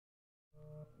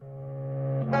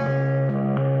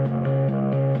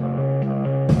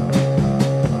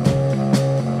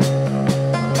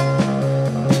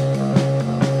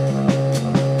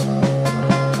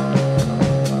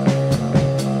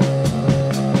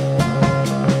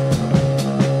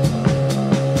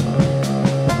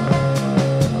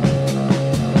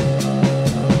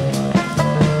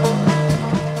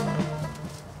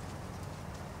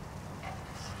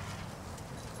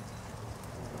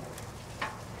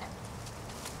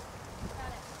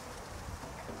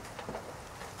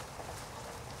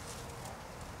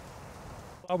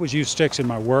I always use sticks in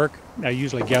my work. I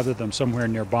usually gather them somewhere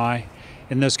nearby.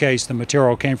 In this case, the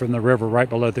material came from the river right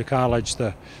below the college.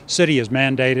 The city is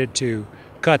mandated to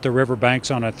cut the river banks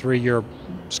on a 3-year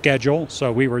schedule,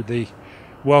 so we were the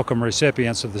welcome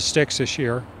recipients of the sticks this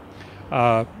year.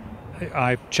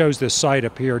 I chose this site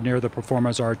up here near the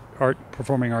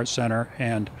Performing Arts Center,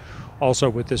 and also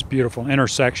with this beautiful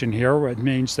intersection here. It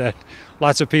means that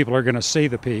lots of people are going to see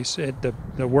the piece.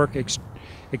 The work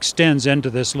extends into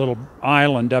this little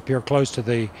island up here close to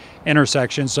the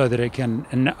intersection so that it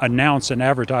can announce and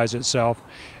advertise itself.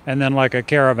 And then like a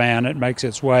caravan, it makes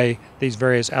its way, these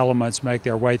various elements make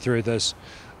their way through this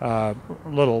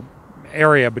little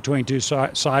area between two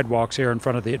sidewalks here in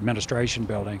front of the administration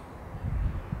building.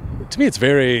 To me, it's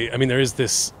very, I mean, there is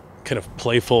this kind of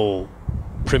playful,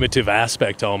 primitive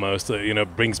aspect almost that,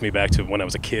 brings me back to when I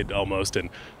was a kid almost, and,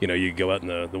 you go out in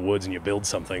the woods and you build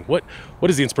something. What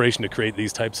is the inspiration to create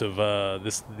these types of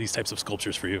these types of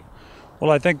sculptures for you?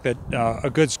 Well, I think that a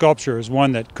good sculpture is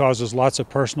one that causes lots of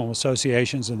personal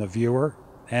associations in the viewer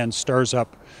and stirs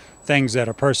up things that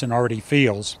a person already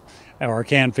feels or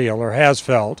can feel or has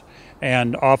felt.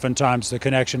 And oftentimes the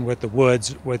connection with the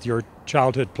woods, with your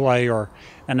childhood play or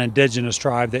an indigenous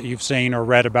tribe that you've seen or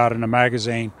read about in a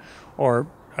magazine, or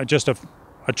just a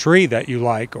tree that you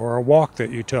like or a walk that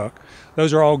you took.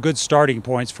 Those are all good starting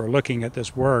points for looking at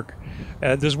this work.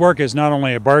 This work is not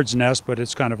only a bird's nest, but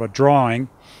it's kind of a drawing.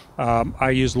 I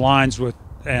use lines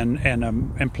and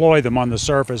employ them on the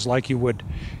surface like you would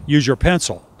use your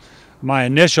pencil. My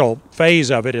initial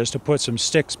phase of it is to put some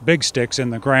sticks, big sticks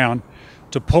in the ground,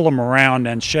 to pull them around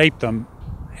and shape them,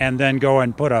 and then go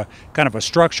and put a kind of a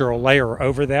structural layer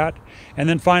over that, and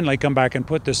then finally come back and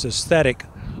put this aesthetic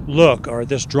look or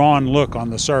this drawn look on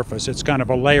the surface. It's kind of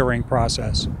a layering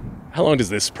process. How long does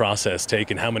this process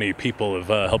take, and how many people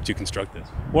have helped you construct this?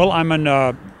 Well, I'm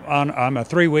a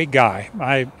 3-week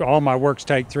guy. All my works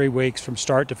take 3 weeks from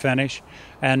start to finish,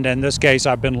 and in this case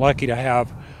I've been lucky to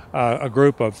have a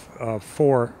group of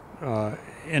 4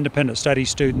 independent study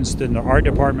students in the art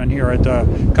department here at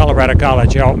the Colorado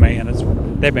College help me, and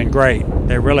they've been great.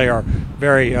 They really are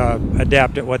very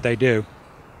adept at what they do.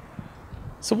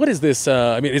 So what is this,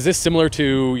 is this similar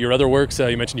to your other works?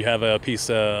 You mentioned you have a piece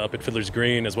up at Fiddler's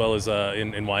Green as well as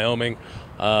in Wyoming.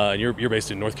 You're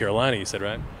based in North Carolina, you said,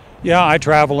 right? Yeah, I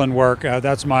travel and work.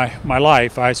 That's my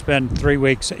life. I spend 3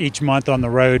 weeks each month on the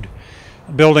road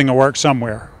building a work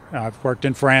somewhere. I've worked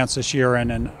in France this year,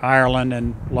 and in Ireland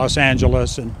and Los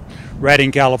Angeles and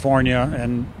Redding, California,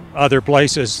 and other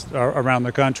places around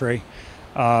the country,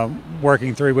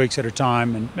 working 3 weeks at a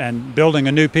time and building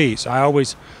a new piece. I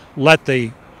always let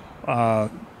the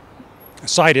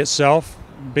site itself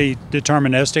be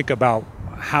deterministic about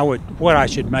what I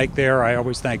should make there. I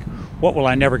always think, what will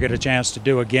I never get a chance to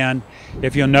do again?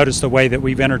 If you'll notice the way that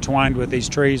we've intertwined with these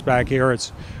trees back here,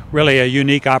 it's really a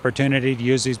unique opportunity to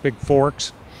use these big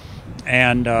forks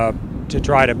and to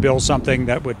try to build something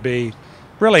that would be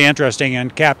really interesting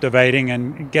and captivating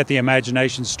and get the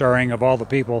imagination stirring of all the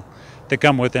people that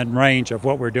come within range of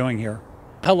what we're doing here.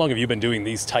 How long have you been doing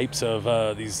these types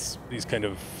of these kind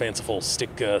of fanciful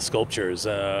stick sculptures?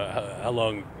 How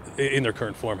long, in their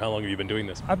current form, how long have you been doing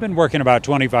this? I've been working about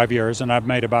 25 years, and I've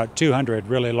made about 200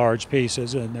 really large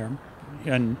pieces in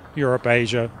Europe,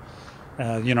 Asia,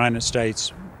 the United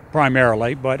States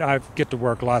primarily, but I get to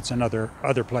work lots in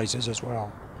other places as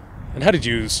well. And how did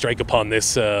you strike upon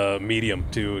this medium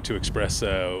to express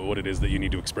what it is that you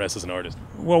need to express as an artist?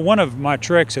 Well, one of my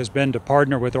tricks has been to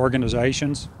partner with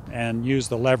organizations and use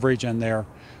the leverage and their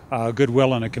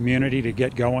goodwill in a community to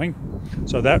get going.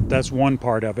 So that's one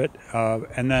part of it.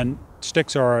 And then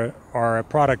sticks are a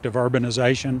product of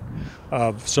urbanization,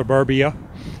 of suburbia,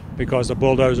 because the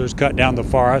bulldozers cut down the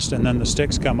forest and then the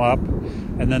sticks come up,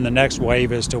 and then the next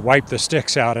wave is to wipe the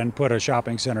sticks out and put a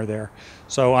shopping center there.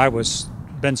 So I was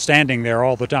been standing there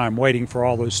all the time waiting for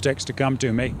all those sticks to come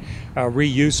to me,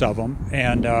 reuse of them,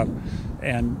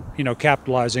 and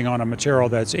capitalizing on a material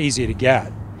that's easy to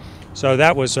get. So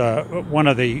that was one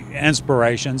of the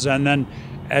inspirations. And then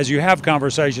as you have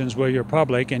conversations with your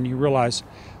public and you realize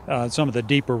some of the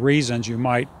deeper reasons you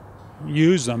might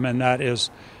use them, and that is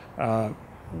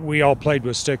we all played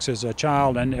with sticks as a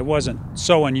child, and it wasn't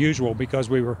so unusual because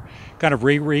we were kind of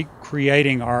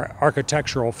recreating our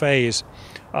architectural phase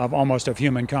of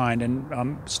humankind,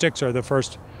 and sticks are the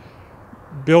first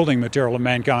building material of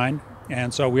mankind,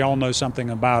 and so we all know something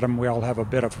about them. We all have a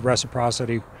bit of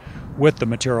reciprocity with the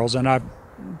materials, and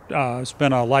I've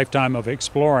spent a lifetime of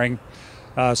exploring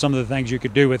some of the things you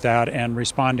could do with that and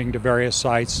responding to various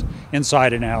sites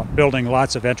inside and out, building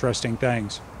lots of interesting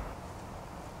things.